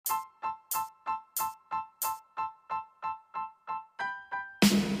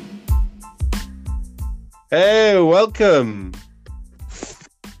Hey, welcome.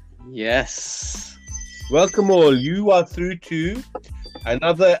 Yes. Welcome all. You are through to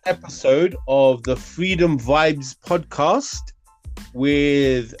another episode of the Freedom Vibes podcast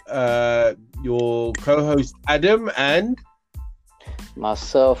with your co-host Adam and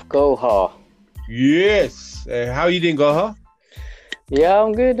Myself, Goha. yes. How are you doing, Goha? Yeah,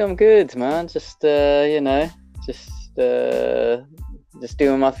 I'm good, man. Just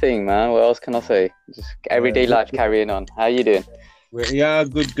doing my thing, man. What else can I say? Just everyday life carrying on. How you doing?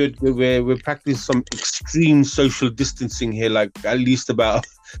 Good. We're practicing some extreme social distancing here, like at least about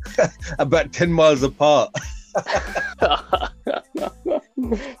about 10 miles apart.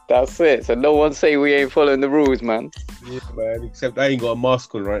 That's it. So no one say we ain't following the rules, man. Yeah, man. Except I ain't got a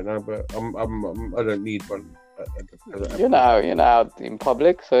mask on right now, but I don't need one. You're not out in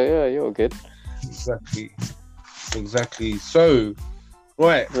public, so yeah, you're good. Exactly. So,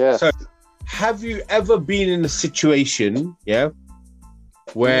 right. Yeah. So, have you ever been in a situation,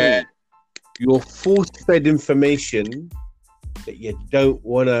 where you're force-fed information that you don't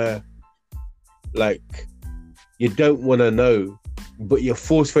want to know, but you're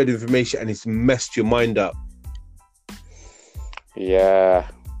force-fed information and it's messed your mind up? Yeah,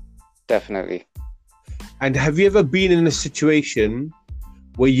 definitely. And have you ever been in a situation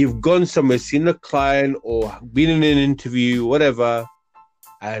where you've gone somewhere, seen a client or been in an interview, whatever,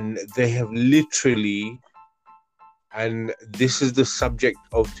 and they have literally, and this is the subject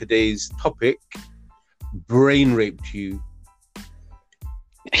of today's topic, brain raped you?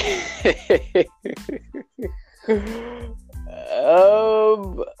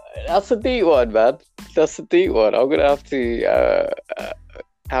 That's a deep one, man. That's a deep one. I'm gonna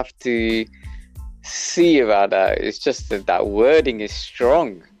have to see about that. It's just that wording is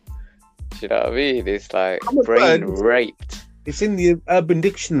strong. Do you know what I mean? It's like brain raped. It's in the Urban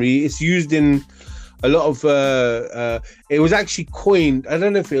Dictionary. It's used in a lot of. It was actually coined. I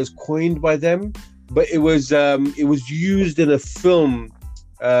don't know if it was coined by them, but it was used in a film.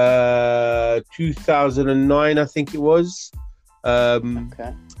 2009, I think it was.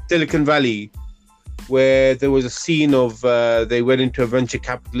 Silicon Valley, where there was a scene of they went into a venture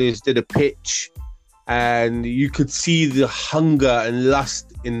capitalist, did a pitch, and you could see the hunger and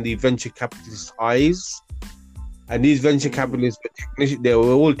lust in the venture capitalist eyes. And these venture capitalists they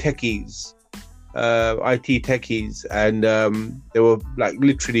were all techies, IT techies, and they were like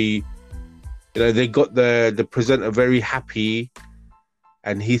literally, they got the presenter very happy,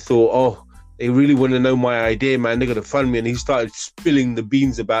 and he thought, oh, they really want to know my idea, man. They're gonna fund me, and he started spilling the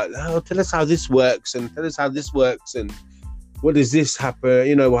beans about, tell us how this works, and tell us how this works, and what does this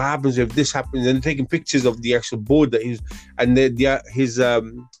happen? What happens if this happens? And taking pictures of the actual board that his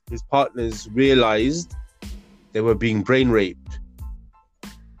partners realized they were being brain raped.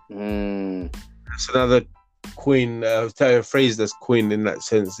 That's another phrase that's coined in that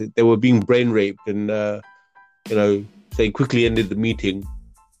sense. They were being brain raped, and they quickly ended the meeting.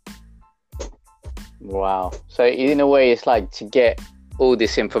 Wow. So in a way, it's like to get all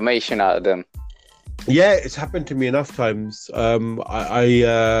this information out of them. Yeah, it's happened to me enough times.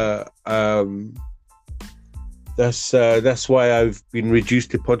 That's why I've been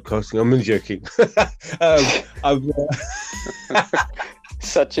reduced to podcasting. I'm not joking.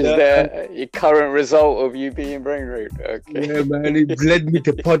 Such is the current result of you being brain raped. Okay. Yeah, man, it led me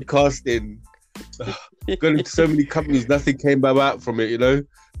to podcasting. Got into so many companies, nothing came about from it,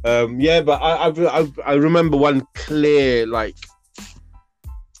 but I remember one clear, like,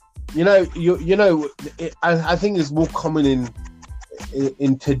 I think it's more common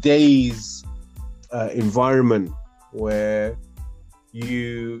in today's environment where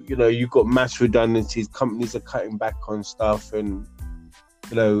you've got mass redundancies, companies are cutting back on stuff, and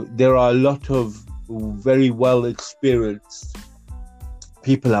there are a lot of very well experienced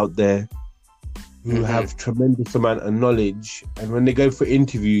people out there who have tremendous amount of knowledge, and when they go for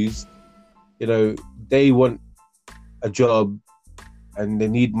interviews, they want a job and they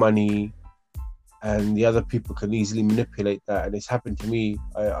need money, and the other people can easily manipulate that. And it's happened to me.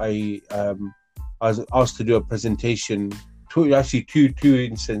 I was asked to do a presentation, two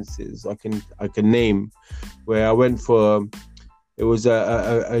instances I can name, where I went for, it was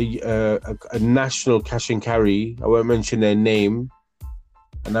a national cash and carry. I won't mention their name,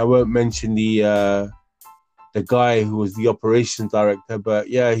 and I won't mention the guy who was the operations director, but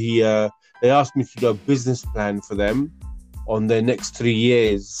yeah, they asked me to do a business plan for them on their next 3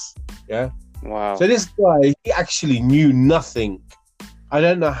 years. Yeah. Wow. So this guy, he actually knew nothing. I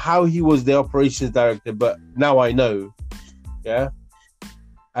don't know how he was the operations director, but now I know. Yeah.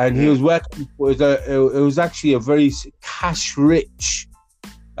 And he was working for, it was actually a very cash rich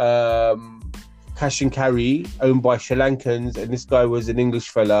cash and carry owned by Sri Lankans, and this guy was an English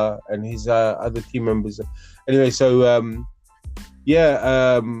fella, and his other team members. Anyway, so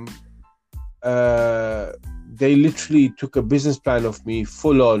they literally took a business plan off me,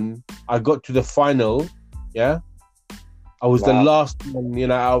 full on. I got to the final, yeah. I was the last one, you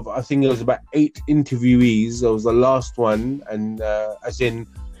know, I think it was about 8 interviewees. I was the last one, and as in,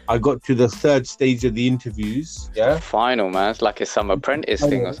 I got to the 3rd stage of the interviews, yeah. Final, man. It's like some apprentice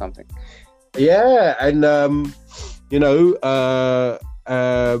thing or something. Yeah, and you know,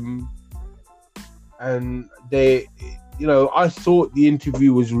 and they, you know, I thought the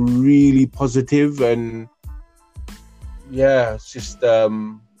interview was really positive, and yeah, it's just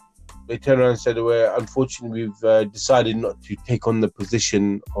they turned around and said, "Well, unfortunately, we've decided not to take on the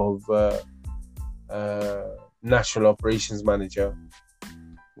position of national operations manager."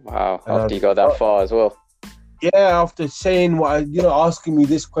 Wow! After you got that far as well. Yeah, after saying what, you know, asking me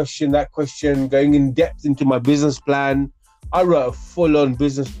this question, that question, going in depth into my business plan, I wrote a full-on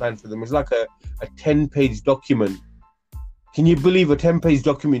business plan for them. It's like a 10-page document. Can you believe a 10-page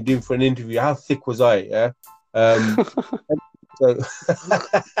document doing for an interview? How thick was I? Yeah.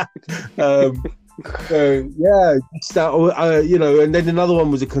 So yeah, just that, you know, and then another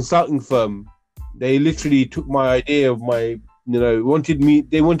one was a consulting firm. They literally took my idea of my, you know,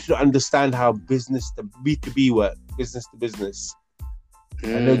 they wanted to understand how business to B2B work, business to business.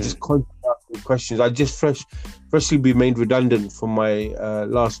 And they just constantly asking questions. I just freshly been made redundant from my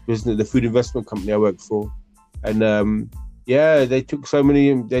last business, the food investment company I worked for. And yeah, they took so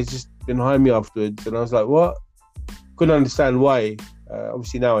many, they just didn't hire me afterwards. And I was like, what? Couldn't understand why.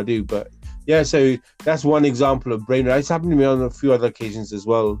 Obviously now I do, but yeah, so that's one example of brain rot. It's happened to me on a few other occasions as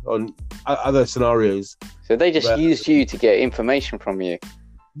well, on other scenarios. So they just used you to get information from you?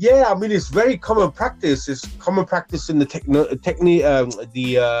 Yeah, I mean, it's very common practice. It's common practice in the tech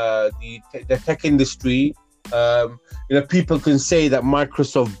industry. You know, people can say that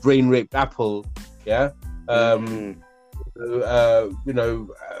Microsoft brain raped Apple, yeah. You know,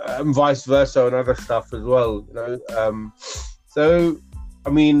 and vice versa, and other stuff as well. You know, so I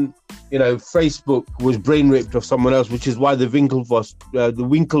mean, you know, Facebook was brain raped of someone else, which is why the Winklevoss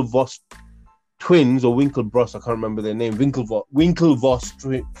twins, or Winklevoss, I can't remember their name, Winklevoss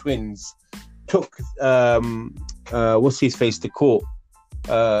twins took what's his face to court,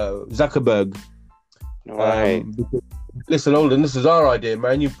 Zuckerberg. Right. Listen, Olden, this is our idea,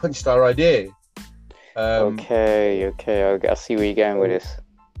 man. You punched our idea. Okay. I see where you're going with this.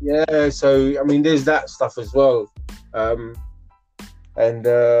 Yeah, so I mean, there's that stuff as well.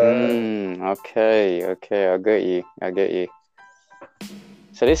 Okay, I get you.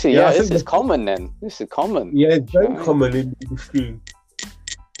 So this is common then. This is common. Yeah, it's very common in the industry.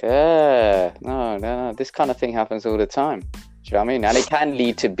 Yeah, no. This kind of thing happens all the time. Do you know what I mean? And it can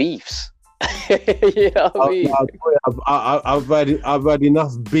lead to beefs. You know what I mean? I've had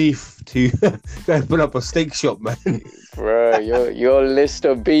enough beef to open up a steak shop, man. Bro, your list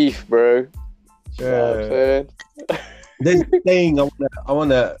of beef, bro. Yeah. There's a thing I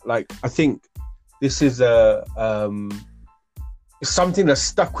wanna like. I think this is something that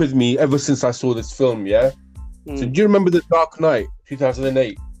stuck with me ever since I saw this film. Yeah. So do you remember The Dark Knight,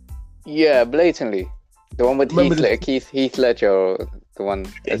 2008? Yeah, blatantly. The one with Heath Ledger, the one.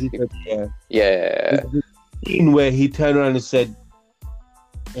 Yeah. The scene where he turned around and said,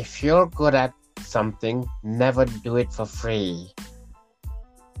 "If you're good at something, never do it for free."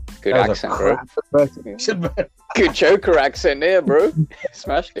 Good accent, bro. Good Joker accent there, bro.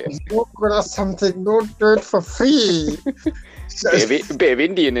 Smashed it. If you're good at something, don't do it for free. Bit of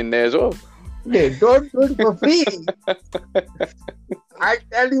Indian in there as well. Yeah, don't do it for free. I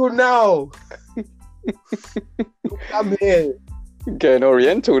tell you now. Come here. Getting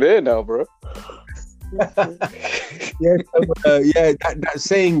Oriental there now, bro. That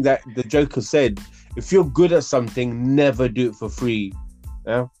saying that the Joker said, if you're good at something, never do it for free.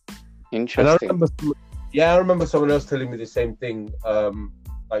 Yeah. Interesting. I remember someone else telling me the same thing.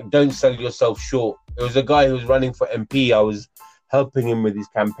 Like, don't sell yourself short. There was a guy who was running for MP. I was helping him with his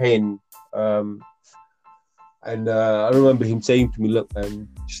campaign. And I remember him saying to me, look, man,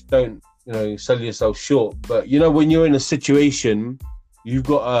 just don't, sell yourself short. But, when you're in a situation, you've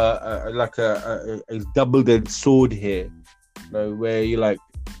got a double-edged sword here, where you're like,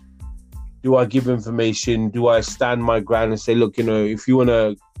 do I give information? Do I stand my ground and say, look, if you want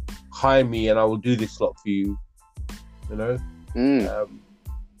to hire me and I will do this lot for you, I've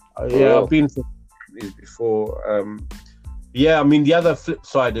been through this before. The other flip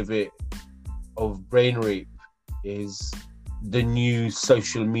side of it, of brain rape, is the new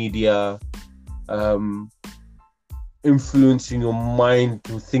social media influencing your mind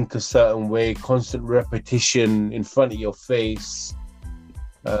to think a certain way, constant repetition in front of your face.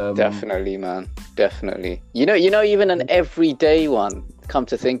 Definitely, man. Definitely. You know, even an everyday one, come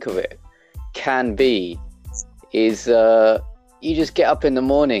to think of it, can be, is you just get up in the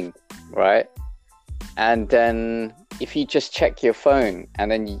morning, right? And then if you just check your phone, and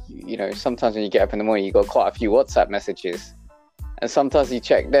then, you know, sometimes when you get up in the morning, you got quite a few WhatsApp messages. And sometimes you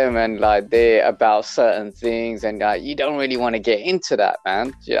check them and like they're about certain things, and you don't really want to get into that,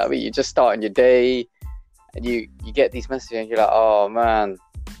 man. You know what I mean? You're just starting your day and you get these messages and you're like, oh man,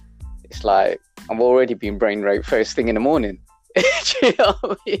 it's like I'm already being brain raped first thing in the morning. Do you know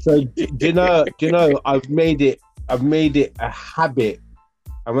what I mean? So do you know I've made it a habit.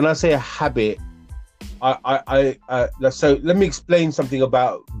 And when I say a habit, so let me explain something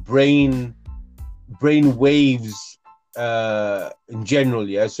about brain waves in general.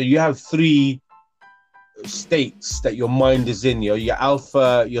 Yeah, so you have 3 states that your mind is in. Your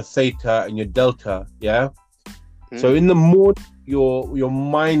alpha, your theta, and your delta. Yeah. So in the morning, your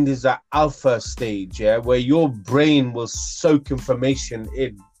mind is at alpha stage, yeah, where your brain will soak information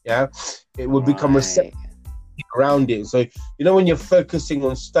in. Yeah, it will become receptive around it. So you know, when you're focusing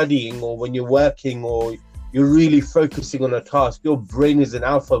on studying, or when you're working, or you're really focusing on a task, your brain is in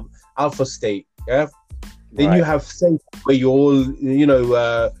alpha state. Yeah. Then you have theta, where you're all, you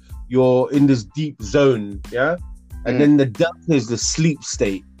know, you're in this deep zone. Yeah. And then the delta is the sleep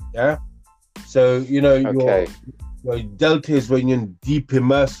state. Yeah. So you know, your delta is when you're deep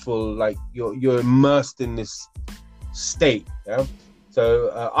immerseful, like you're immersed in this state. Yeah.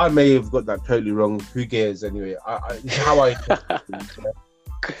 So I may have got that totally wrong. Who cares anyway? It's how I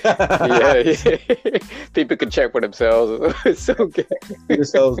yeah. People can check for themselves. It's okay.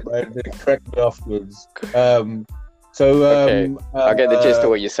 Themselves, man. They correct me afterwards. Okay. I get the gist of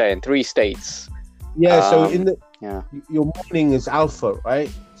what you're saying. 3 states. Yeah. So your morning is alpha, right?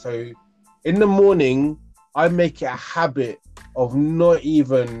 So in the morning, I make it a habit of not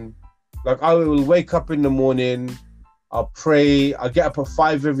even, like, I will wake up in the morning, I'll pray, I get up at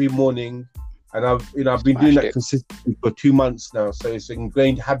 5 every morning, and I've been doing that consistently for 2 months now. So it's an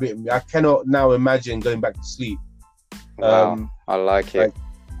ingrained habit in me. I cannot now imagine going back to sleep. Wow, I like it.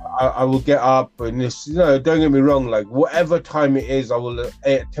 I will get up, and this, you know, don't get me wrong, like whatever time it is, I will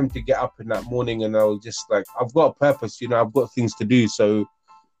attempt to get up in that morning, and I will just, like, I've got a purpose, you know, I've got things to do. So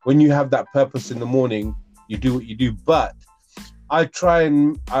when you have that purpose in the morning, you do what you do. But I try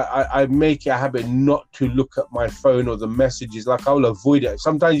and I make it a habit not to look at my phone or the messages. Like, I will avoid it.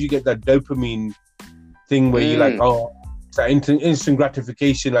 Sometimes you get that dopamine thing where you're like, oh, it's that instant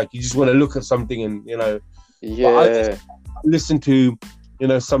gratification. Like, you just want to look at something and, you know. Yeah. I listen to, you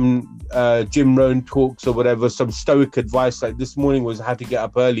know, some Jim Rohn talks or whatever, some stoic advice. Like this morning was How to Get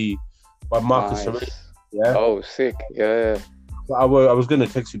Up Early by Marcus Aurelius. Yeah. Oh, sick. Yeah. I was going to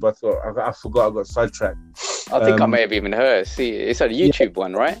text you, but I thought I forgot. I got sidetracked. I think I may have even heard. See, it's a YouTube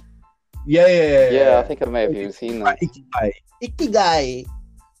one, right? Yeah. I think I may have even seen that. Ikigai.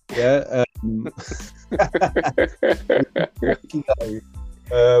 Yeah. Ikigai.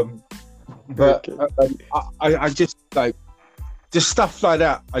 But I just, like, just stuff like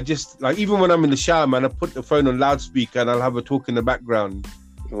that. I just, like, even when I'm in the shower, man, I put the phone on loudspeaker and I'll have a talk in the background.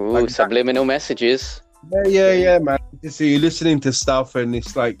 Ooh, like, subliminal messages. Yeah, man. So you're listening to stuff, and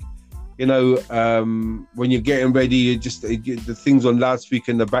it's like, you know, when you're getting ready, you just the things on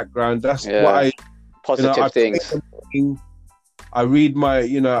loudspeaker in the background. That's what positive things. I read my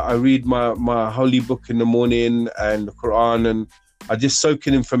holy book in the morning and the Quran, and I just soak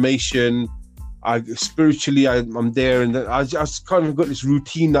in information. Spiritually, I'm there, and I just kind of got this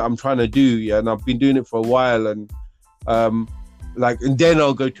routine that I'm trying to do. Yeah, and I've been doing it for a while, and and then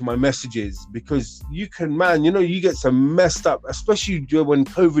I'll go to my messages, because you can, man, you know, you get some messed up, especially when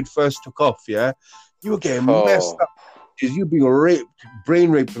COVID first took off. Yeah, you were getting messed up because you're being raped,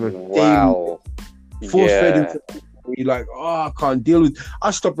 brain raped on a daily, force-fed into. You're like, oh, I can't deal with.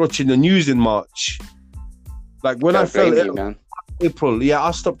 I stopped watching the news in March. Like when I fell ill, April. Yeah,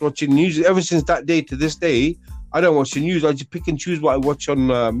 I stopped watching news. Ever since that day to this day, I don't watch the news. I just pick and choose what I watch on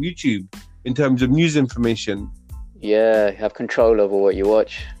YouTube in terms of news information. Yeah, have control over what you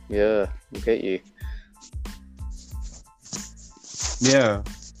watch. Yeah, I get you. Yeah.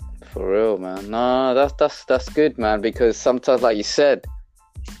 For real, man. No, that's good, man, because sometimes, like you said,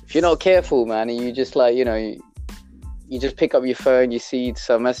 if you're not careful, man, and you just, like, you know, you just pick up your phone, you see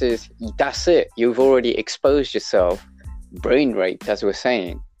some messages, that's it. You've already exposed yourself, brain raped, as we're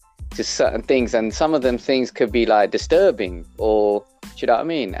saying, to certain things, and some of them things could be like disturbing, or, do you know what I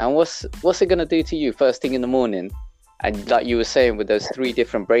mean? And what's it gonna do to you first thing in the morning? And like you were saying, with those 3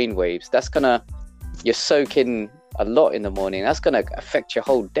 different brain waves, you're soaking a lot in the morning, that's gonna affect your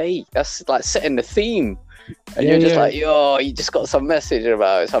whole day. That's like setting the theme, and you're just like, yo, you just got some message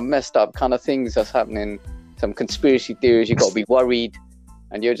about it, some messed up kind of things that's happening, some conspiracy theories. You got to be worried,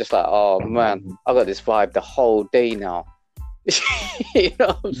 and you're just like, oh man, I got this vibe the whole day now. You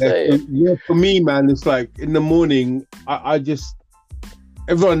know what I'm saying? For me, man, it's like in the morning, I just,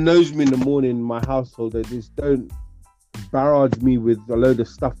 everyone knows me in the morning in my household. They just don't barrage me with a load of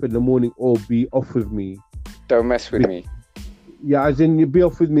stuff in the morning or be off with me. Don't mess with me. Yeah, as in you be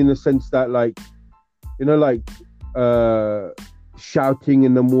off with me in the sense that, like, you know, like shouting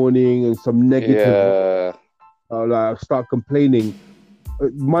in the morning and some negative, like start complaining.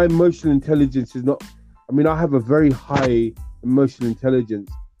 My emotional intelligence is not, I mean, I have a very high emotional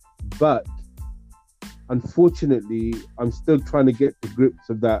intelligence, but unfortunately, I'm still trying to get to grips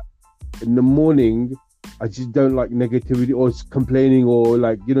of that. In the morning, I just don't like negativity or complaining or,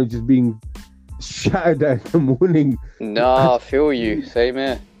 like, you know, just being shouted at in the morning. No, I feel you. Same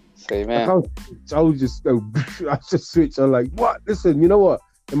here. I'll just go, I just switch. I'm like, what? Listen, you know what?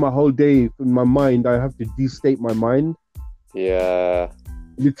 In my whole day, in my mind, I have to de-state my mind. Yeah.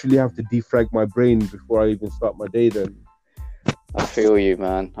 Literally have to defrag my brain before I even start my day then. I feel you,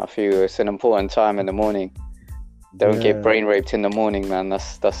 man. I feel you. It's an important time in the morning. Don't get brain raped in the morning, man.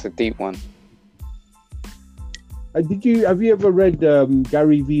 That's a deep one. Have you ever read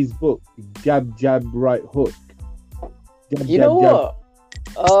Gary Vee's book, Jab, Jab, Right Hook? You know what?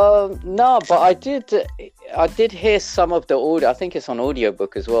 No, but I did hear some of the audio. I think it's on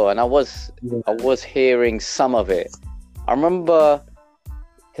audiobook as well, and I was hearing some of it. I remember,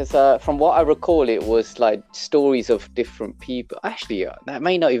 because from what I recall, it was like stories of different people. Actually, that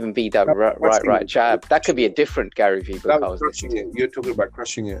may not even be that right jab. That could be a different Gary Vee book. I was listening to. You're talking about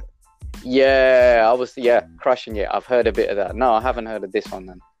Crushing It. Yeah, I was Crushing It. I've heard a bit of that. No, I haven't heard of this one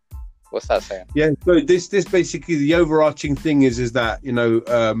then. What's that saying? Yeah, so this basically, the overarching thing is that, you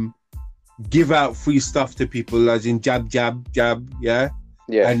know, give out free stuff to people, as in jab, jab, jab, yeah?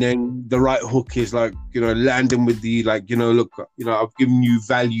 Yeah. And then the right hook is like, you know, land them with the, like, you know, look, you know, I've given you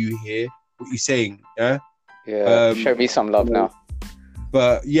value here. What you saying? Yeah. Yeah. Show me some love now.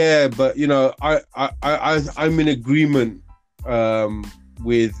 But you know, I'm in agreement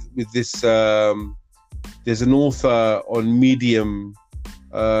with this. There's an author on Medium,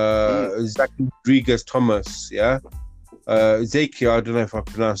 Zach Rodriguez Thomas. Yeah. Zaki, I don't know if I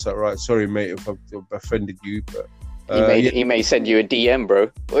pronounced that right. Sorry, mate, if I've offended you, but. He may send you a DM, bro.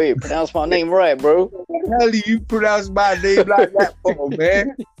 Wait, pronounce my name right, bro. What the hell do you pronounce my name like that for,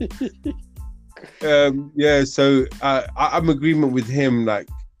 man? So I'm in agreement with him. Like,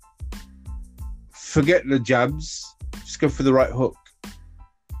 forget the jabs, just go for the right hook.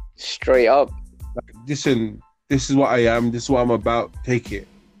 Straight up. Like, listen, this is what I am. This is what I'm about. Take it.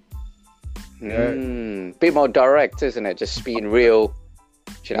 Bit more direct, isn't it? Just being real.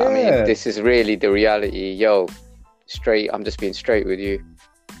 Do you know what I mean? This is really the reality, yo. Straight, I'm just being straight with you.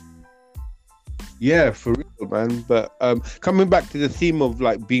 Yeah, for real, man. But coming back to the theme of,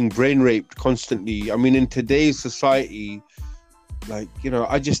 like, being brain raped constantly, I mean, in today's society, like, you know,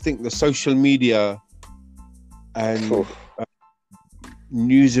 I just think the social media and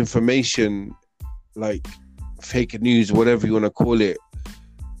news information, like fake news, whatever you want to call it,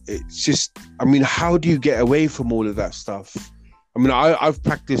 it's just, I mean, how do you get away from all of that stuff? I mean, I've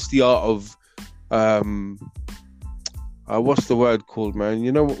practiced the art of what's the word called, man?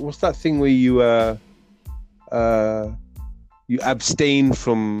 You know, what's that thing where you abstain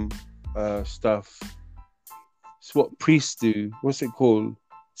from stuff? It's what priests do. What's it called?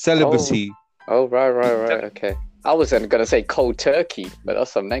 Celibacy. Oh, right. Okay. I wasn't gonna say cold turkey, but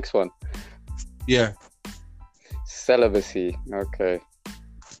that's the next one. Yeah. Celibacy. Okay.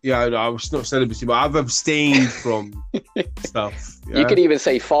 Yeah, I was not celibacy, but I've abstained from stuff. Yeah? You could even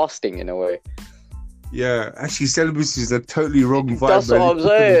say fasting in a way. Yeah, actually, celibacy is a totally wrong vibe. That's what I'm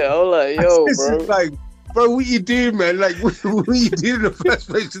saying. I'm like, yo, bro. Like, bro, what you doing, man? Like, what you doing in the first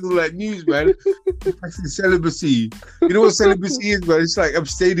place with all that news, man? Actually, celibacy. You know what celibacy is, man? It's like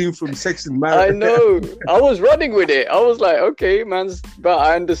abstaining from sex and marriage. I know. I was running with it. I was like, okay, man. But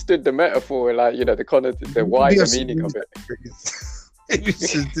I understood the metaphor, like, you know, the wider meaning of it. You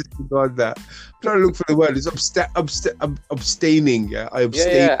just disregard that. I'm trying to look for the word. It's abstaining. Yeah, I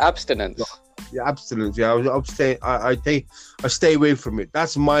abstain. Yeah, abstinence. Yeah, abstinence. Yeah, I stay away from it.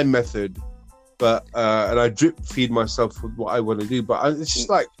 That's my method. But and I drip feed myself with what I want to do. But it's just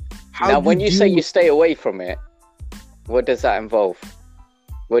like, now, when you say you stay away from it, what does that involve?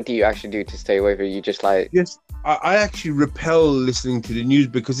 What do you actually do to stay away from it? You just like? Yes, I actually repel listening to the news,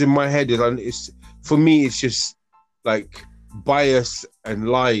 because in my head, it's for me, it's just like bias and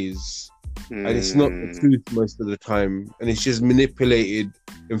lies. and it's not the truth most of the time, and it's just manipulated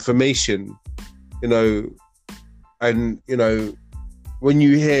information, you know. And you know, when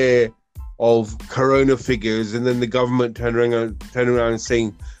you hear of corona figures, and then the government turn around and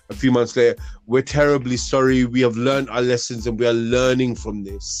saying a few months later, we're terribly sorry, we have learned our lessons and we are learning from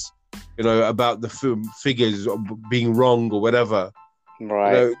this, you know, about the figures being wrong or whatever.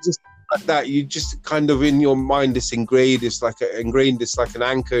 Right. You know, just like that, you just kind of in your mind, it's ingrained. It's like an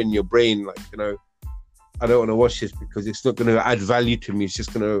anchor in your brain. Like, you know, I don't want to watch this because it's not going to add value to me. It's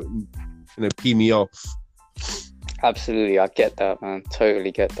just going to, you know, pee me off. Absolutely, I get that, man.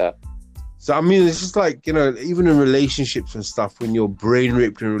 Totally get that. So, I mean, it's just like, you know, even in relationships and stuff, when you're brain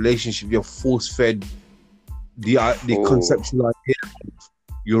raped in a relationship, you're force-fed the conceptual idea of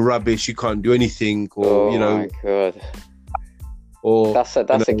you're rubbish, you can't do anything, or, you know. Oh, my God. Or, that's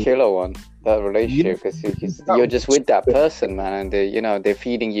a killer one, that relationship, because you're just with that person, man, and they, you know, they're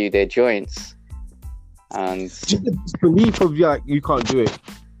feeding you their joints. And just the belief of, like, you can't do it.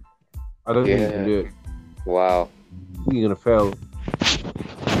 I don't think you can do it. Wow. You're going to fail.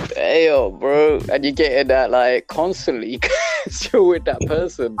 Damn, bro, and you're getting that like constantly because you're with that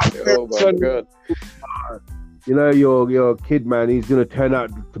person. Oh my God! You know, your kid, man, he's gonna turn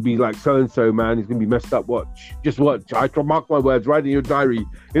out to be like so and so, man. He's gonna be messed up. Watch, just watch. I mark my words. Write in your diary.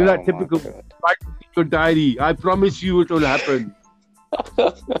 You know that typical. Write in your diary. I promise you, it will happen.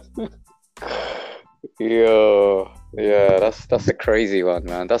 Yeah, that's a crazy one,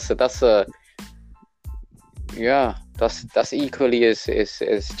 man. That's equally as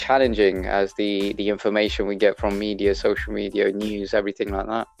challenging as the information we get from media, social media, news, everything like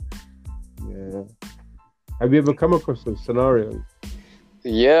that. Yeah. Have you ever come across those scenarios?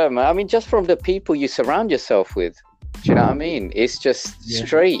 Yeah, man. I mean, just from the people you surround yourself with. Do you know what I mean? It's just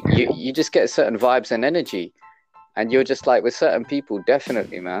straight. You just get certain vibes and energy, and you're just like with certain people.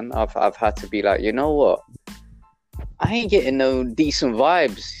 Definitely, man. I've had to be like, you know what? I ain't getting no decent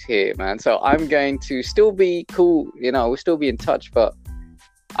vibes here, man. So I'm going to still be cool. You know, we'll still be in touch, but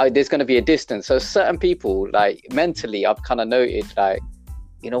there's going to be a distance. So certain people, like mentally, I've kind of noted, like,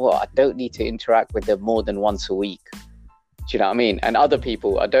 you know what? I don't need to interact with them more than once a week. Do you know what I mean? And other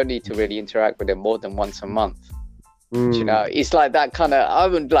people, I don't need to really interact with them more than once a month. Do you know? It's like that kind of, I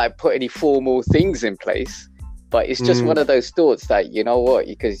wouldn't like put any formal things in place, but it's just one of those thoughts that, you know what?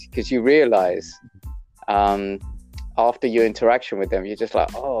 Because you realize, after your interaction with them, you're just like,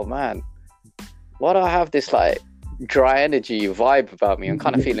 oh man, why do I have this like dry energy vibe about me? I'm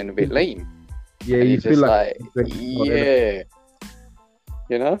kind of feeling a bit lame. Yeah, and you feel just like yeah,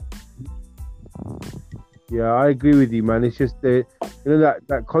 you know. Yeah, I agree with you, man. It's just you know,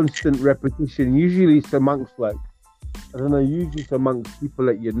 that constant repetition. Usually it's amongst like, I don't know, usually it's amongst people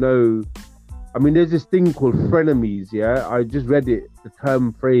that you know. I mean, there's this thing called frenemies. Yeah, I just read it, the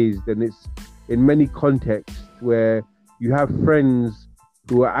term phrased, and it's in many contexts where you have friends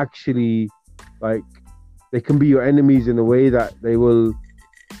who are actually like, they can be your enemies in a way that they will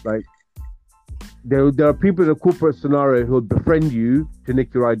like, there are people in a corporate scenario who will befriend you to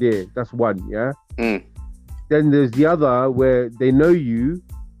nick your idea. That's one, yeah? Then there's the other where they know you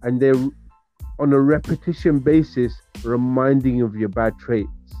and they're on a repetition basis reminding you of your bad traits.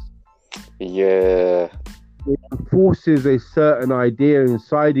 Yeah. It forces a certain idea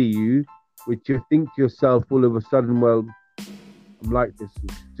inside of you, which you think to yourself all of a sudden, well, I'm like this.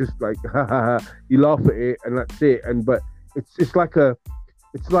 It's just like, you laugh at it and that's it. And but it's like there's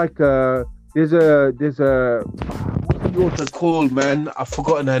a what's the author called, man? I've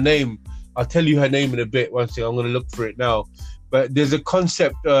forgotten her name. I'll tell you her name in a bit. One second, I'm going to look for it now. But there's a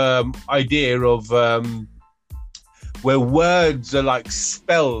concept idea of where words are like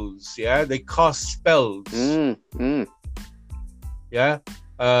spells. Yeah, they cast spells. Yeah.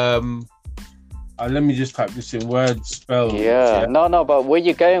 Let me just type this in, word spells. Yeah. No, but where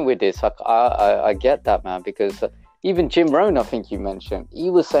you going with this? I get that, man, because even Jim Rohn, I think you mentioned,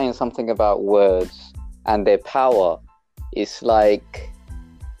 he was saying something about words and their power. It's like,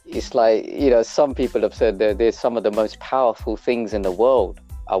 you know, some people have said that there's some of the most powerful things in the world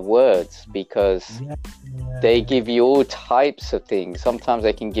are words, because they give you all types of things. Sometimes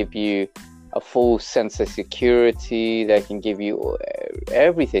they can give you a false sense of security. They can give you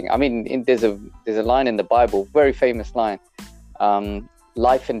everything. I mean, there's a line in the Bible, very famous line.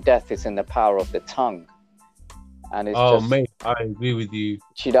 Life and death is in the power of the tongue. And it's mate, I agree with you.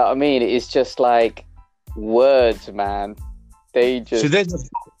 Do you know what I mean? It's just like words, man. They just. So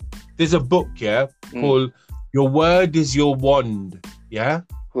there's a book, called "Your Word Is Your Wand." Yeah.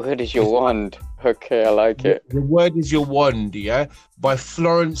 Word is your wand. Okay, I like it. The Word Is Your Wand, yeah, by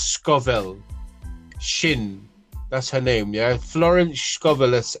Florence Scovel. Shin. That's her name, yeah. Florence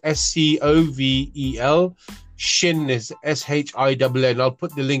Scovel, that's Scovel. Shin is Shin. I'll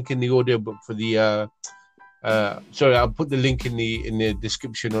put the link in the audiobook for the sorry, I'll put the link in the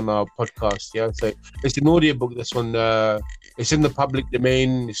description on our podcast. Yeah, so it's an audiobook that's on it's in the public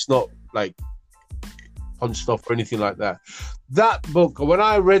domain. It's not like punched off or anything like that. That book, when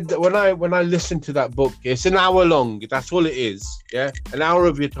I listened to that book, it's an hour long. That's all it is. Yeah, an hour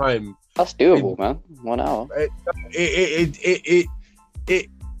of your time. That's doable, man. 1 hour. It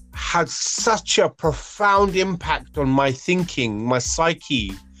had such a profound impact on my thinking, my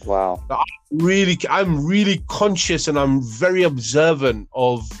psyche. Wow. I'm really conscious and I'm very observant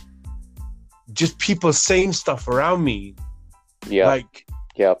of just people saying stuff around me. Yeah. Like,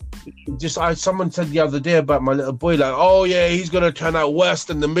 yeah. Someone said the other day about my little boy, like, oh yeah, he's gonna turn out worse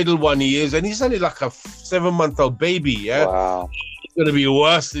than the middle one he is, and he's only like a 7-month-old baby. Yeah. Wow. He's gonna be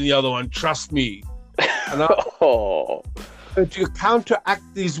worse than the other one. Trust me. And to counteract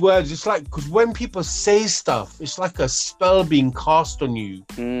these words, it's like, because when people say stuff, it's like a spell being cast on you.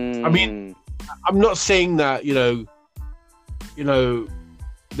 I mean, I'm not saying that,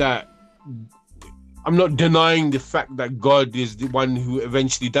 that I'm not denying the fact that God is the one who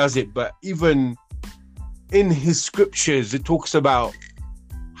eventually does it, but even in his scriptures, it talks about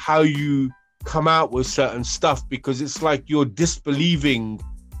how you come out with certain stuff, because it's like you're disbelieving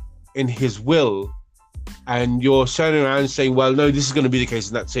in his will. And you're turning around and saying, well, no, this is going to be the case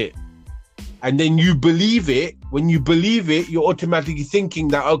and that's it. And then you believe it. When you believe it, you're automatically thinking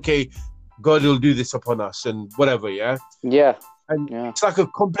that, okay, God will do this upon us and whatever, yeah? Yeah. And it's like a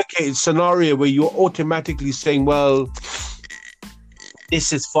complicated scenario where you're automatically saying, well,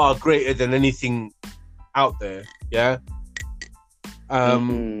 this is far greater than anything out there, yeah? So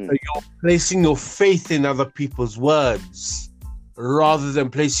you're placing your faith in other people's words rather than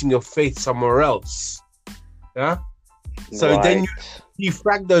placing your faith somewhere else. Yeah. So then you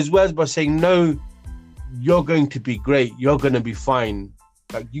frag those words by saying, no, you're going to be great. You're going to be fine.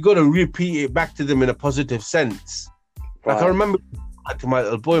 Like, you got to repeat it back to them in a positive sense. Right. Like, I remember to my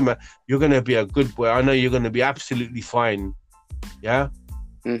little boy, man, you're going to be a good boy. I know you're going to be absolutely fine. Yeah.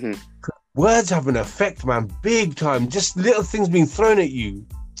 Words have an effect, man, big time. Just little things being thrown at you.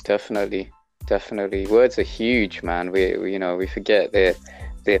 Definitely. Words are huge, man. We forget their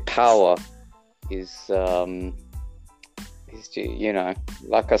power. Is like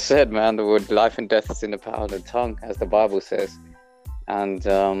I said, man, the word life and death is in the power of the tongue, as the Bible says. And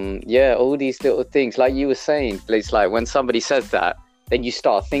all these little things, like you were saying, it's like when somebody says that, then you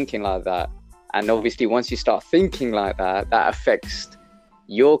start thinking like that. And obviously once you start thinking like that, that affects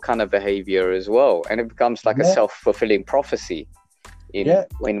your kind of behavior as well. And it becomes like a self-fulfilling prophecy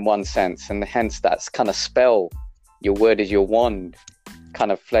in one sense. And hence that's kind of spell, your word is your wand kind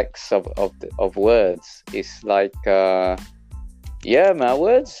of flex of words. It's like man,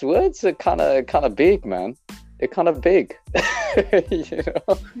 words are kind of big, man. They're kind of big. It's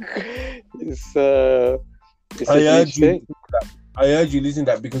a huge thing. I urge you to listen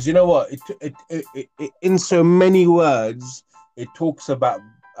to that, because you know what, it in so many words it talks about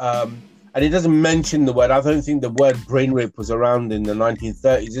and it doesn't mention the word. I don't think the word brain rape was around in the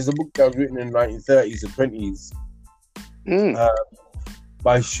 1930s. There's a book that was written in the 1930s and 20s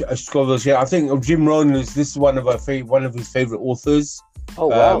by scholars. Yeah, I think Jim Rohn is one of his favorite authors. Oh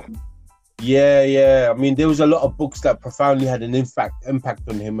wow! I mean, there was a lot of books that profoundly had an impact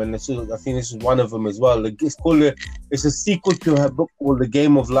on him, and I think this is one of them as well. It's a sequel to her book called The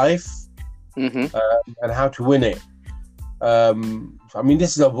Game of Life, and How to Win It. I mean,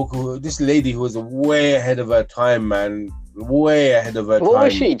 this is a book. This lady who was way ahead of her time, man. Way ahead of her time. What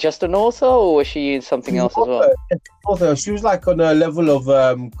was she? Just an author, or was she in something else as well? Author. She was like on a level of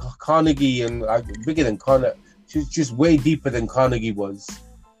Carnegie and like bigger than Carnegie. She was just way deeper than Carnegie was.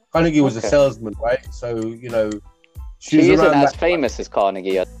 Carnegie was a salesman, right? So she isn't as famous as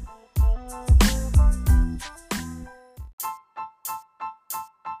Carnegie.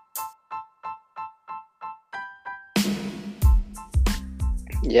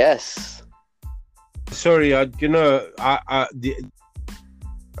 Yes. Sorry, the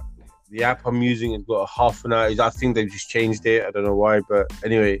app I'm using has got a half an hour. I think they've just changed it. I don't know why, but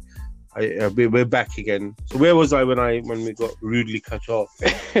anyway, we're back again. So where was I when we got rudely cut off?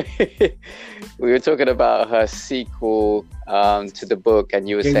 We were talking about her sequel to the book, and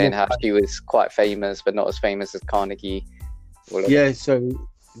you were saying how she was quite famous, but not as famous as Carnegie. Yeah, so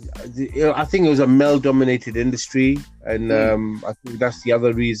I think it was a male-dominated industry, and I think that's the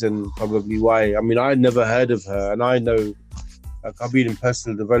other reason probably why. I mean, I had never heard of her, and I know, like, I've been in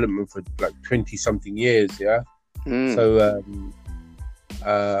personal development for like 20-something years, yeah. So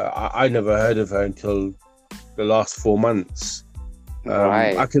I never heard of her until the last 4 months.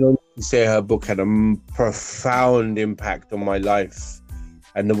 Right. I can only say her book had a profound impact on my life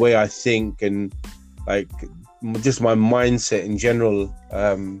and the way I think, and like just my mindset in general.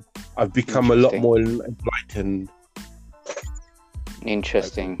 I've become a lot more enlightened.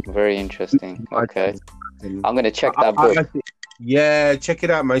 Interesting. Very interesting. Okay. I'm going to check that book. Yeah, check it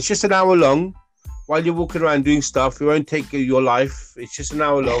out, man. It's just an hour long. While you're walking around doing stuff, it won't take your life. It's just an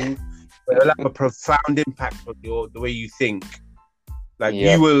hour long. But it'll have a profound impact on the way you think. Like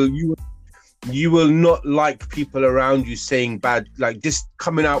you will not like people around you saying bad, like just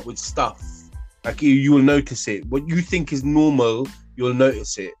coming out with stuff. Like you will notice it. What you think is normal, you'll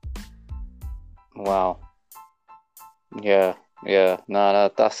notice it. Wow. Yeah. No,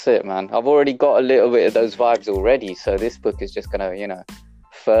 that's it, man. I've already got a little bit of those vibes already, so this book is just gonna,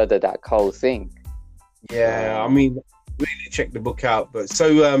 further that whole thing. Yeah, I mean, really check the book out. But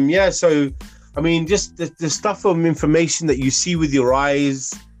so I mean, just the stuff of information that you see with your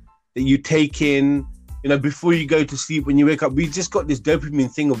eyes, that you take in, before you go to sleep, when you wake up, we just got this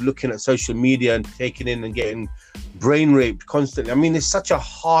dopamine thing of looking at social media and taking in and getting brain raped constantly. I mean, it's such a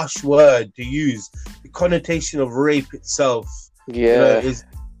harsh word to use. The connotation of rape itself, is,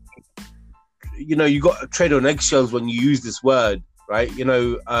 you got to tread on eggshells when you use this word, right?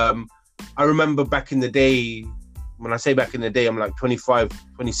 I remember back in the day, when I say back in the day, I'm like 25,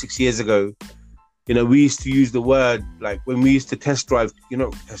 26 years ago, we used to use the word, like when we used to test drive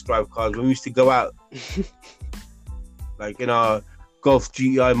cars, when we used to go out, like in our Golf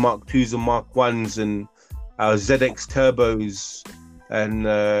GTI Mark 2s and Mark 1s and our ZX Turbos and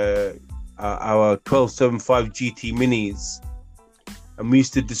our 1275 GT Minis. And we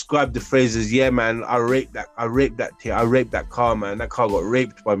used to describe the phrases, yeah, man, I raped that car, man. That car got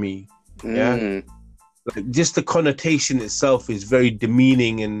raped by me. Yeah. Like just the connotation itself is very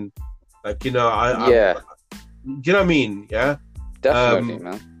demeaning and like, do you know what I mean? Yeah. Definitely,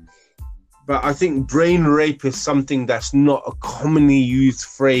 man. But I think brain rape is something that's not a commonly used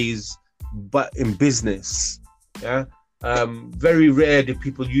phrase, but in business. Yeah. Very rare do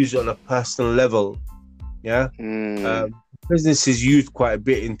people use it on a personal level. Yeah. Business is used quite a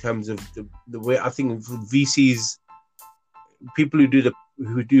bit in terms of the way, I think VCs, people who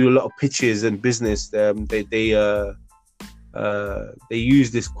do a lot of pitches and business, they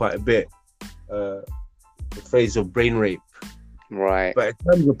use this quite a bit, the phrase of brain rape. Right. But in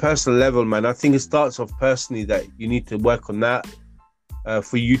terms of personal level, man, I think it starts off personally that you need to work on that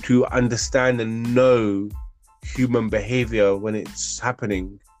for you to understand and know human behavior when it's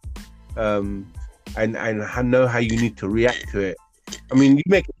happening, and know how you need to react to it. I mean, you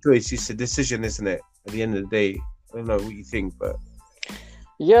make a choice, it's a decision, isn't it? At the end of the day, I don't know what you think, but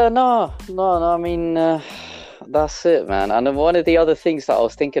yeah, no. I mean, that's it, man. And one of the other things that I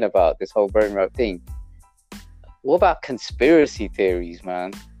was thinking about this whole brain rape thing. What about conspiracy theories,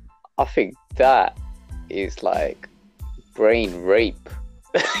 man? I think that is like brain rape.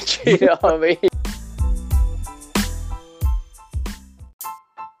 Do you know what I mean?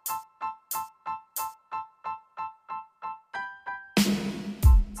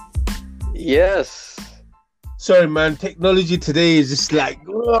 Yes. Sorry, man. Technology today is just like.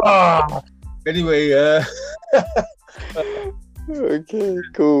 Anyway. Okay.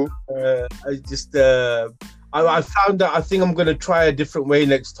 Cool. I found that I think I'm gonna try a different way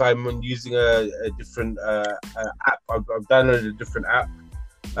next time on using a different app. I've downloaded a different app.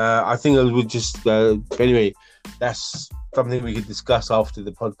 I think I would just anyway. That's something we could discuss after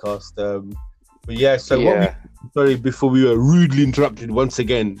the podcast. But yeah. So sorry, before we were rudely interrupted once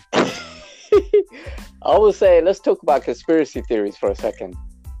again. I will say, let's talk about conspiracy theories for a second.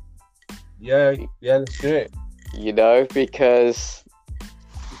 Yeah, let's do it. Because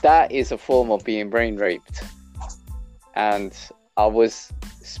that is a form of being brain raped. And I was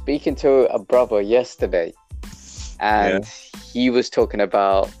speaking to a brother yesterday, and he was talking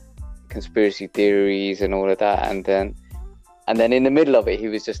about conspiracy theories and all of that. And then in the middle of it, he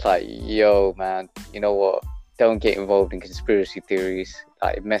was just like, yo, man, you know what? Don't get involved in conspiracy theories.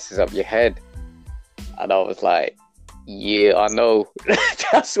 Like, it messes up your head. And I was like, yeah, I know.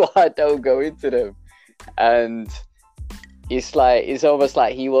 That's why I don't go into them. And it's almost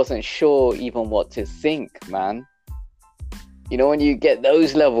like he wasn't sure even what to think, man. When you get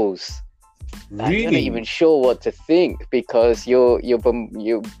those levels, really? You're not even sure what to think because you're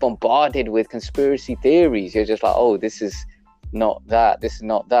bombarded with conspiracy theories. You're just like, oh, this is not that, this is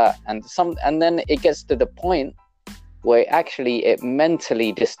not that, and then it gets to the point where actually it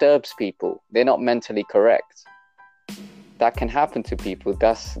mentally disturbs people. They're not mentally correct. That can happen to people.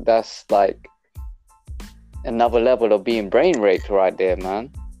 That's like another level of being brain raped right there,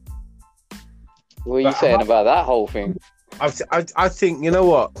 man. What are you saying about that whole thing? I think, you know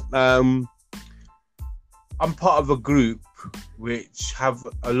what? I'm part of a group which have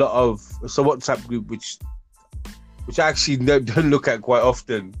a lot of... It's a WhatsApp group which I actually don't look at quite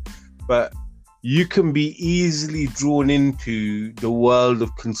often. But you can be easily drawn into the world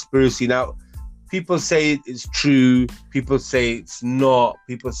of conspiracy. Now, people say it's true. People say it's not.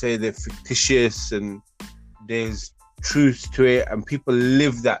 People say they're fictitious and there's truth to it. And people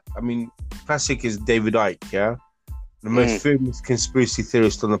live that. I mean, classic is David Icke, yeah? The most famous conspiracy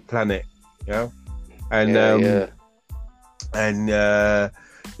theorist on the planet, yeah? And, you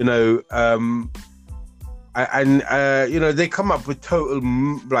know, you know, they come up with total,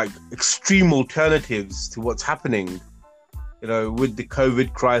 like, extreme alternatives to what's happening, you know, with the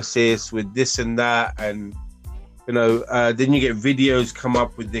COVID crisis, with this and that. And, you know, then you get videos come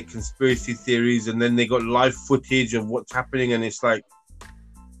up with their conspiracy theories, and then they got live footage of what's happening. And it's like,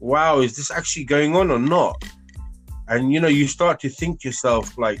 wow, is this actually going on or not? And, you know, you start to think to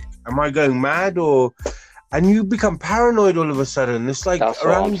yourself, like, am I going mad? And you become paranoid all of a sudden. It's like, that's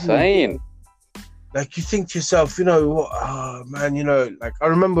what I'm saying. Like, you think to yourself, you know, oh, man, you know, like, I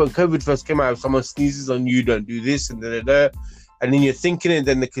remember when COVID first came out, if someone sneezes on you, don't do this, and da-da-da. And then you're thinking it,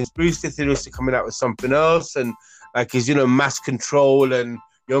 then the conspiracy theorists are coming out with something else, and, like, is, you know, mass control, and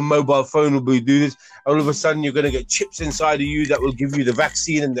your mobile phone will do this. All of a sudden, you're going to get chips inside of you that will give you the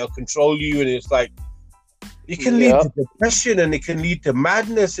vaccine, and they'll control you, and it's like, it can lead to depression, and it can lead to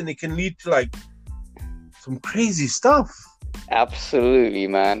madness, and it can lead to, like, some crazy stuff. Absolutely,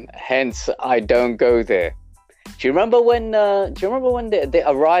 man. Hence, I don't go there. Do you remember when the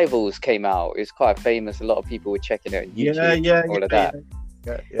Arrivals came out? It's quite famous. A lot of people were checking it on YouTube. All of that.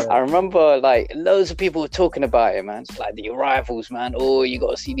 Yeah. I remember, like, loads of people were talking about it, man. It's like the Arrivals, man. Oh, you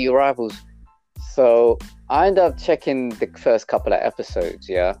got to see the Arrivals. So I ended up checking the first couple of episodes,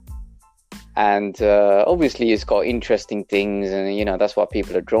 yeah. And obviously, it's got interesting things, and you know that's why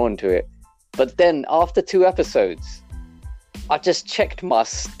people are drawn to it. But then after 2 episodes, I just checked my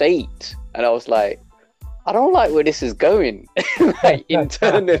state, and I was like, I don't like where this is going. Like,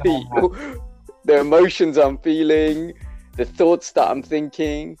 internally, the emotions I'm feeling, the thoughts that I'm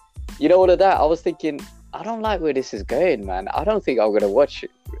thinking, you know, all of that. I was thinking, I don't like where this is going, man. I don't think I'm going to watch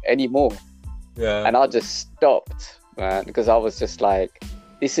it anymore. Yeah. And I just stopped, man, because I was just like,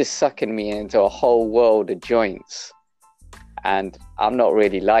 this is sucking me into a whole world of joints. And I'm not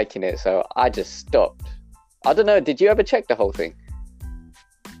really liking it, so I just stopped. I don't know, did you ever check the whole thing?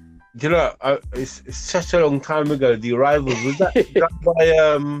 You know, it's such a long time ago, The Arrivals. Was that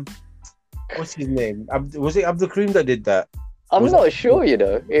by, what's his name? Was it Abdul Karim that did that? I'm not sure, you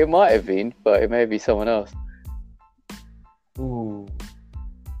know. It might have been, but it may be someone else. Ooh.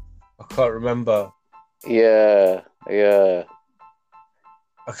 I can't remember. Yeah.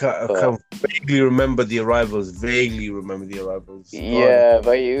 I can't vaguely remember The Arrivals. Yeah,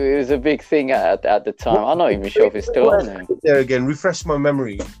 but it was a big thing at the time. I'm not even sure if it's still on there. There again, refresh my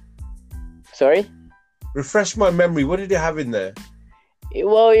memory. Sorry? Refresh my memory. What did it have in there? It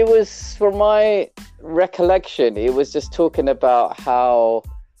was, from my recollection, it was just talking about how,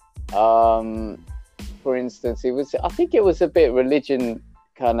 for instance, I think it was a bit religion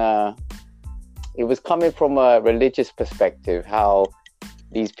kind of, it was coming from a religious perspective, how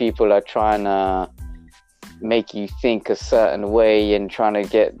these people are trying to make you think a certain way and trying to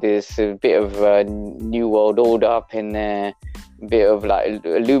get this a bit of a new world order up in there, a bit of like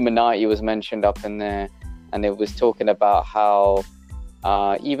Illuminati was mentioned up in there, and it was talking about how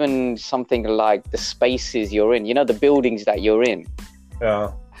even something like the spaces you're in, you know, the buildings that you're in,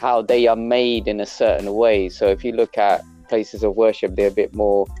 how they are made in a certain way. So if you look at places of worship, they're a bit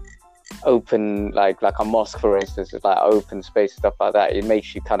more open, like a mosque, for instance, is like open space, stuff like that. It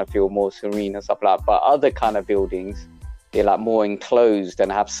makes you kind of feel more serene and stuff like that. But other kind of buildings, they're like more enclosed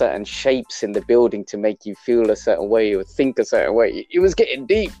and have certain shapes in the building to make you feel a certain way or think a certain way. It was getting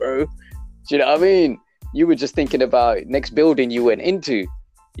deep, bro. Do you know what I mean? You were just thinking about next building you went into.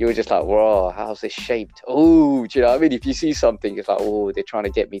 You were just like, whoa, how's this shaped? Oh, do you know what I mean? If you see something, it's like, oh, they're trying to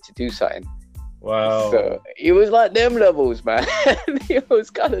get me to do something. Wow. So it was like them levels, man. It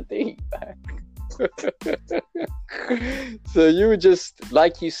was kind of deep, man. So you were just,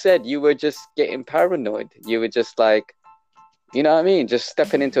 like you said, you were just getting paranoid. You were just like, you know what I mean? Just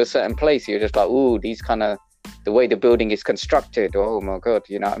stepping into a certain place. You're just like, ooh, these kind of, the way the building is constructed. Oh my God.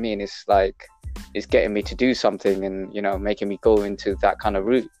 You know what I mean? It's like, it's getting me to do something and, you know, making me go into that kind of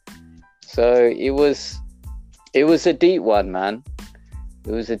route. So it was a deep one, man.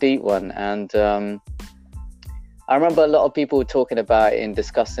 It was a deep one. And I remember a lot of people talking about it and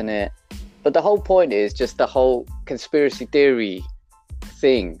discussing it. But the whole point is just the whole conspiracy theory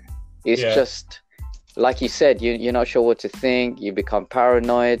thing. It's just like you said, you're not sure what to think. You become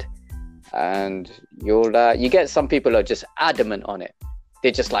paranoid, and you get some people are just adamant on it.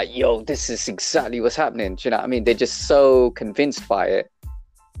 They're just like, yo, this is exactly what's happening. Do you know what I mean? They're just so convinced by it.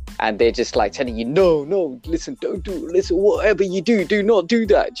 And they're just like telling you, no, listen, listen, whatever you do not do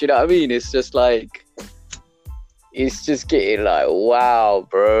that. Do you know what I mean? It's just like, it's just getting like, wow,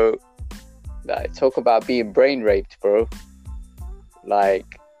 bro. Like, talk about being brain raped, bro.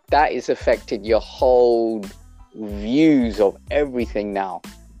 Like, that is affecting your whole views of everything now. Do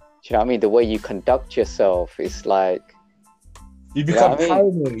you know what I mean? The way you conduct yourself is like, you become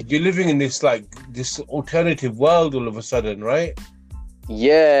paranoid. You're living in this alternative world all of a sudden, right?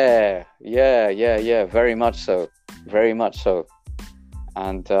 Yeah. Very much so.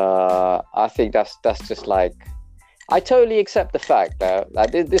 And I think that's just like, I totally accept the fact that,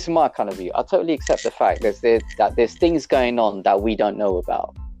 like, this is my kind of view. I totally accept the fact that there's things going on that we don't know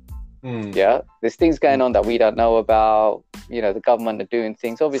about. Yeah, there's things going on that we don't know about. You know, the government are doing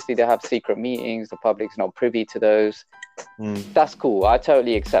things. Obviously, they have secret meetings. The public's not privy to those. That's cool. I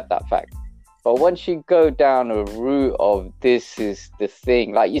totally accept that fact. But once you go down a route of this is the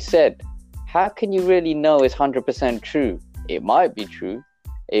thing, like you said, how can you really know it's 100% true? It might be true.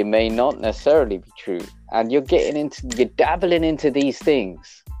 It may not necessarily be true. And you're dabbling into these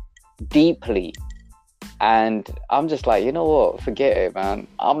things deeply. And I'm just like, you know what? Forget it, man.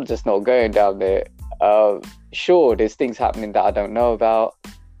 I'm just not going down there. Sure, there's things happening that I don't know about.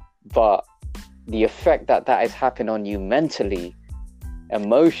 But the effect that is happening on you mentally,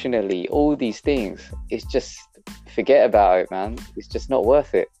 emotionally, all these things, it's just, forget about it, man. It's just not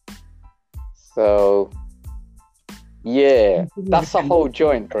worth it. So, yeah, that's a whole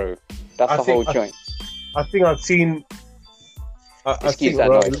joint, bro. That's a whole joint. I think I've seen... Excuse that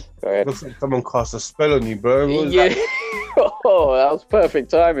noise. Go ahead. Looks like someone cast a spell on you, bro. Yeah. Oh, that was perfect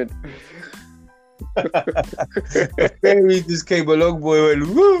timing. Fairy just came along, boy, and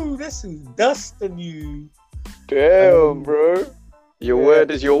went, woo, that's some dust on you. Damn, bro. Your word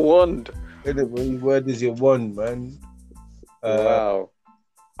is your wand. Your word is your wand, man. Wow.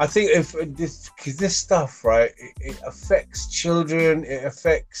 I think because this stuff, right, it affects children. It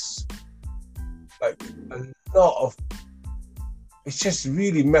affects like a lot of. It's just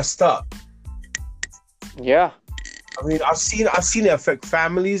really messed up. Yeah. I mean, I've seen it affect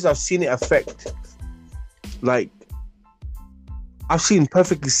families. I've seen it affect, like, I've seen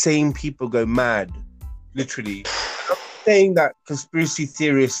perfectly sane people go mad, literally. I'm not saying that conspiracy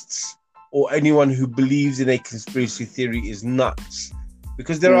theorists or anyone who believes in a conspiracy theory is nuts,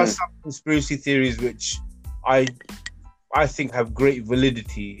 because there are some conspiracy theories which I think have great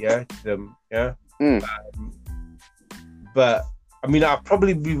validity, to them, but I mean, that'd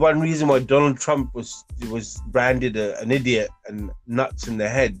probably be one reason why Donald Trump was branded an idiot and nuts in the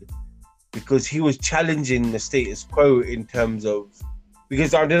head, because he was challenging the status quo in terms of,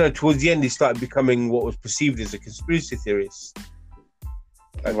 because I don't know, towards the end he started becoming what was perceived as a conspiracy theorist.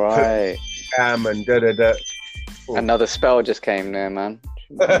 Like, right. And da. Oh. Another spell just came there, man.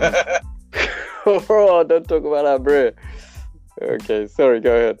 Oh, don't talk about that, bro. Okay, sorry,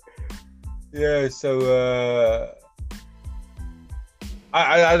 go ahead. Yeah, so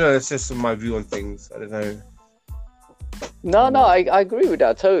I don't know, it's just my view on things. I don't know. No, I agree with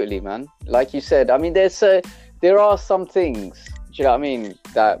that totally, man. Like you said, I mean, there are some things, do you know what I mean,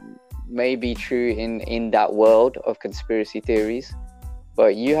 that may be true in that world of conspiracy theories,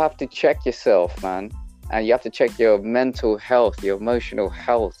 but you have to check yourself, man, and you have to check your mental health, your emotional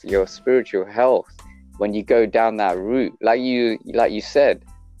health, your spiritual health when you go down that route. Like you said,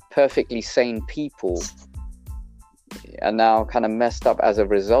 perfectly sane people are now kind of messed up as a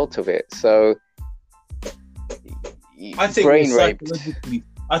result of it. So I think brain raped.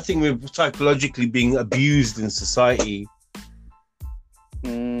 I think we're psychologically being abused in society. I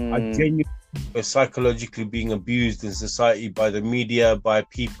genuinely think we're psychologically being abused in society by the media, by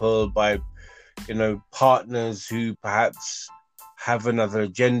people, by partners who perhaps have another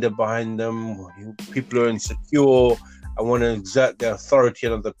agenda behind them. People who are insecure and want to exert their authority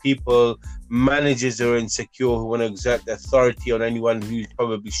on other people. Managers who are insecure who want to exert their authority on anyone who's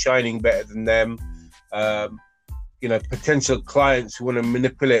probably shining better than them. Potential clients who want to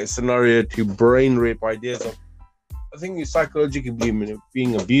manipulate a scenario to brain rape ideas. I think you're psychologically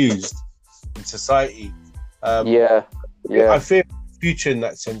being abused in society. I fear the future in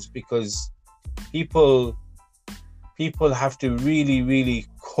that sense, because people have to really, really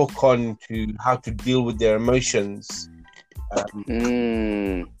hook on to how to deal with their emotions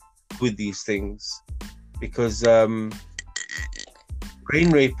with these things, because brain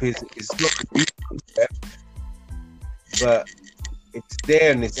rape is not a new concept, but it's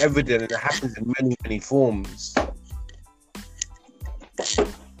there and it's evident, and it happens in many, many forms.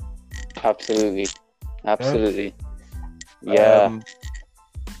 Absolutely. Yeah.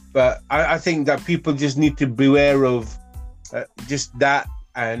 But I think that people just need to beware of just that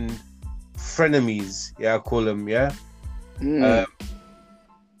and frenemies. Yeah, I call them. Yeah.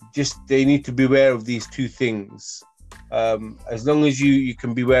 Just they need to beware of these two things. As long as you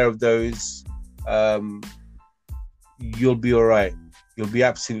can beware of those, you'll be all right. You'll be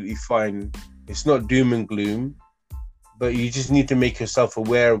absolutely fine. It's not doom and gloom, but you just need to make yourself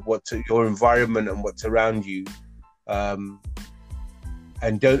aware of what's your environment and what's around you,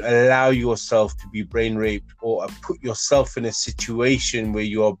 and don't allow yourself to be brain raped or put yourself in a situation where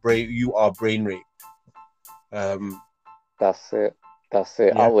you are brain raped. That's it.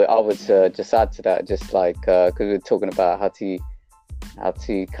 Yeah. I would just add to that, just like because we were talking about how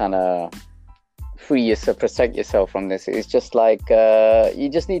to kind of free yourself, protect yourself from this. It's just like you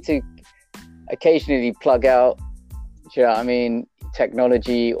just need to occasionally plug out. Do you know what I mean?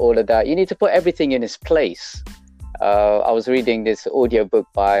 Technology, all of that. You need to put everything in its place. I was reading this audiobook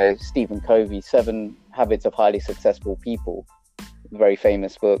by Stephen Covey, 7 Habits of Highly Successful People, very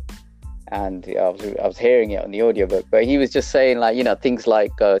famous book. And I was hearing it on the audiobook, but he was just saying, like, you know, things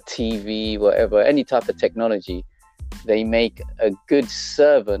like TV, whatever, any type of technology, they make a good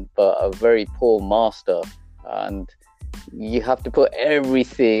servant, but a very poor master. And you have to put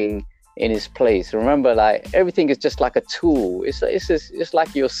everything in its place. Remember, like, everything is just like a tool. It's just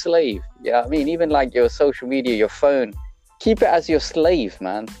like your slave. Yeah, I mean, even like your social media, your phone, keep it as your slave,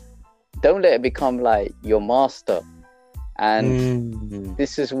 man. Don't let it become like your master. And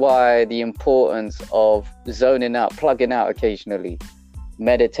this is why the importance of zoning out, plugging out occasionally,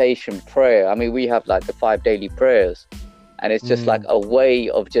 meditation, prayer. I mean, we have like the 5 daily prayers, and it's just like a way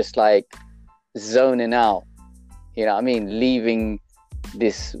of just like zoning out, you know what I mean? Leaving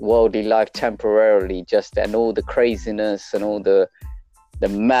this worldly life temporarily, and all the craziness and all the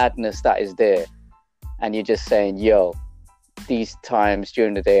madness that is there. And you're just saying, yo, these times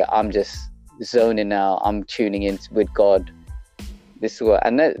during the day, I'm just zoning out, I'm tuning in with God. This is what,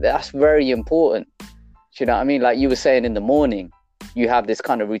 and that's very important. Do you know what I mean? Like you were saying, in the morning, you have this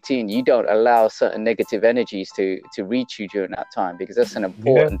kind of routine. You don't allow certain negative energies to reach you during that time, because that's an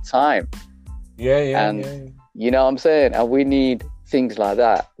important time. And you know what I'm saying? And we need things like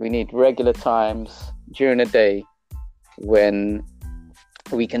that. We need regular times during the day when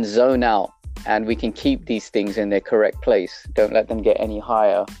we can zone out and we can keep these things in their correct place. Don't let them get any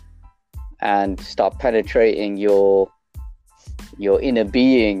higher and start penetrating your inner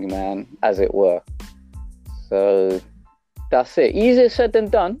being, man, as it were. So that's it. Easier said than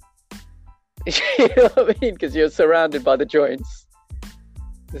done. You know what I mean? Because you're surrounded by the joints.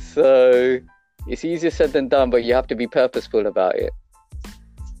 So it's easier said than done, but you have to be purposeful about it.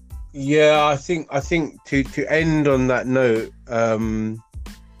 Yeah, I think to end on that note,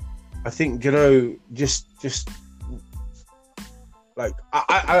 I think, you know, just like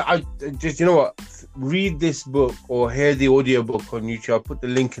I just, you know what, read this book or hear the audiobook on YouTube. I'll put the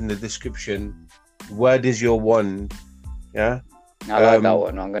link in the description. Word is your wand. Yeah, I like that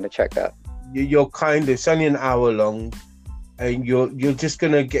one. I'm gonna check that. You're it's only an hour long, and you're just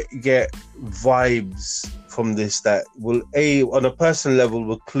gonna get vibes from this that will, on a personal level,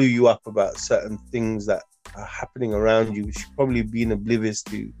 will clue you up about certain things that are happening around you, which you've probably been oblivious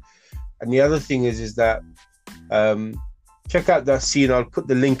to. And the other thing is that check out that scene. I'll put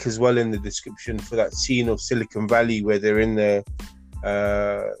the link as well in the description for that scene of Silicon Valley where they're in the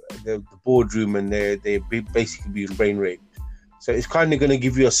boardroom and they're basically being brain raped. So it's kind of going to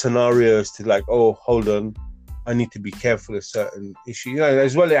give you a scenario as to like, oh, hold on, I need to be careful of certain issues. You know,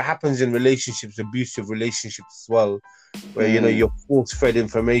 as well, it happens in relationships, abusive relationships as well, where you know you're force-fed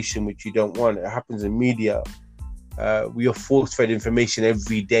information which you don't want. It happens in media. We are force-fed information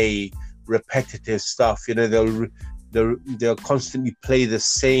every day, repetitive stuff. You know, they'll constantly play the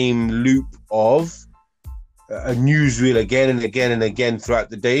same loop of a newsreel again and again and again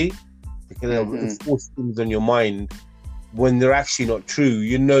throughout the day. They'll enforce things on your mind when they're actually not true.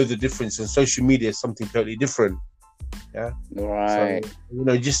 You know the difference. On social media is something totally different. Yeah, right. So, you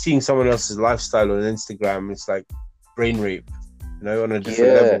know, just seeing someone else's lifestyle on Instagram, it's like brain rape. You know, on a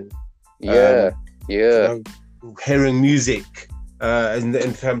different level. Yeah. You know, hearing music,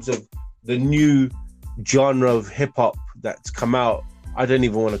 in terms of the new genre of hip hop that's come out. I don't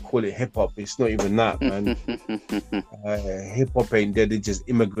even want to call it hip hop. It's not even that, man. Hip hop ain't dead. It just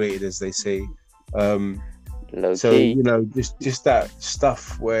immigrated, as they say. So you know, just that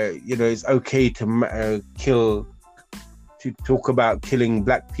stuff where, you know, it's okay to kill to talk about killing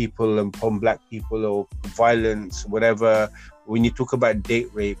black people and upon black people or violence, whatever, when you talk about date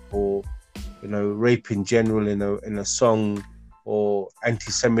rape or, you know, rape in general in a song, or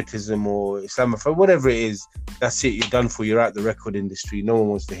anti-Semitism or Islamophobia, whatever it is, that's it. You're done for. You're out the record industry. No one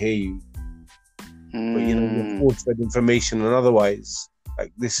wants to hear you. But you know, you're force-fed information and otherwise,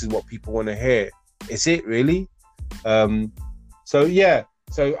 like, this is what people want to hear. Is it really? So yeah.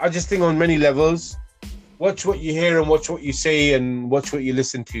 So I just think on many levels, watch what you hear and watch what you say and watch what you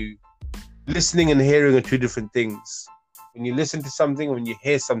listen to. Listening and hearing are two different things. When you listen to something, when you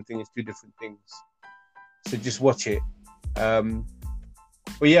hear something, it's two different things. So just watch it. But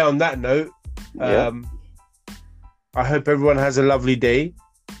yeah, on that note, I hope everyone has a lovely day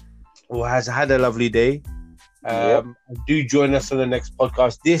or has had a lovely day. Do join us on the next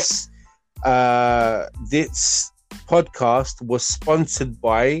podcast. This podcast was sponsored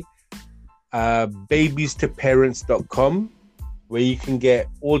by babiestoparents.com, where you can get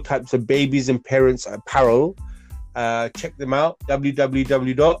all types of babies and parents apparel. Check them out,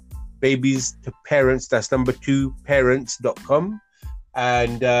 www.babiestoparents, that's number 2 parents.com,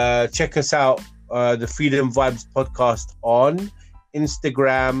 and check us out, the Freedom Vibes podcast on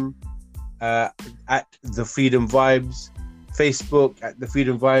Instagram at the Freedom Vibes, Facebook at the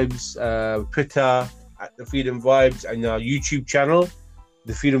Freedom Vibes, Twitter at the Freedom Vibes, and our YouTube channel,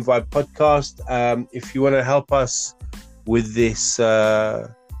 the Freedom Vibe podcast. If you want to help us with this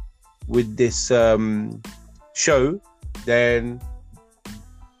show, then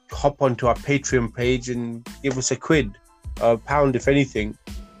hop onto our Patreon page and give us £1, £1 if anything.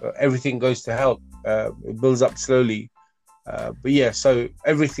 Everything goes to help. It builds up slowly. But yeah, so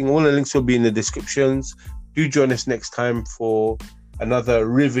everything, all the links will be in the descriptions. Do join us next time for another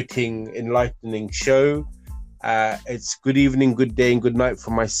riveting, enlightening show. It's good evening, good day, and good night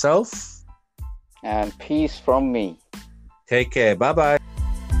from myself. And peace from me. Take care. Bye-bye.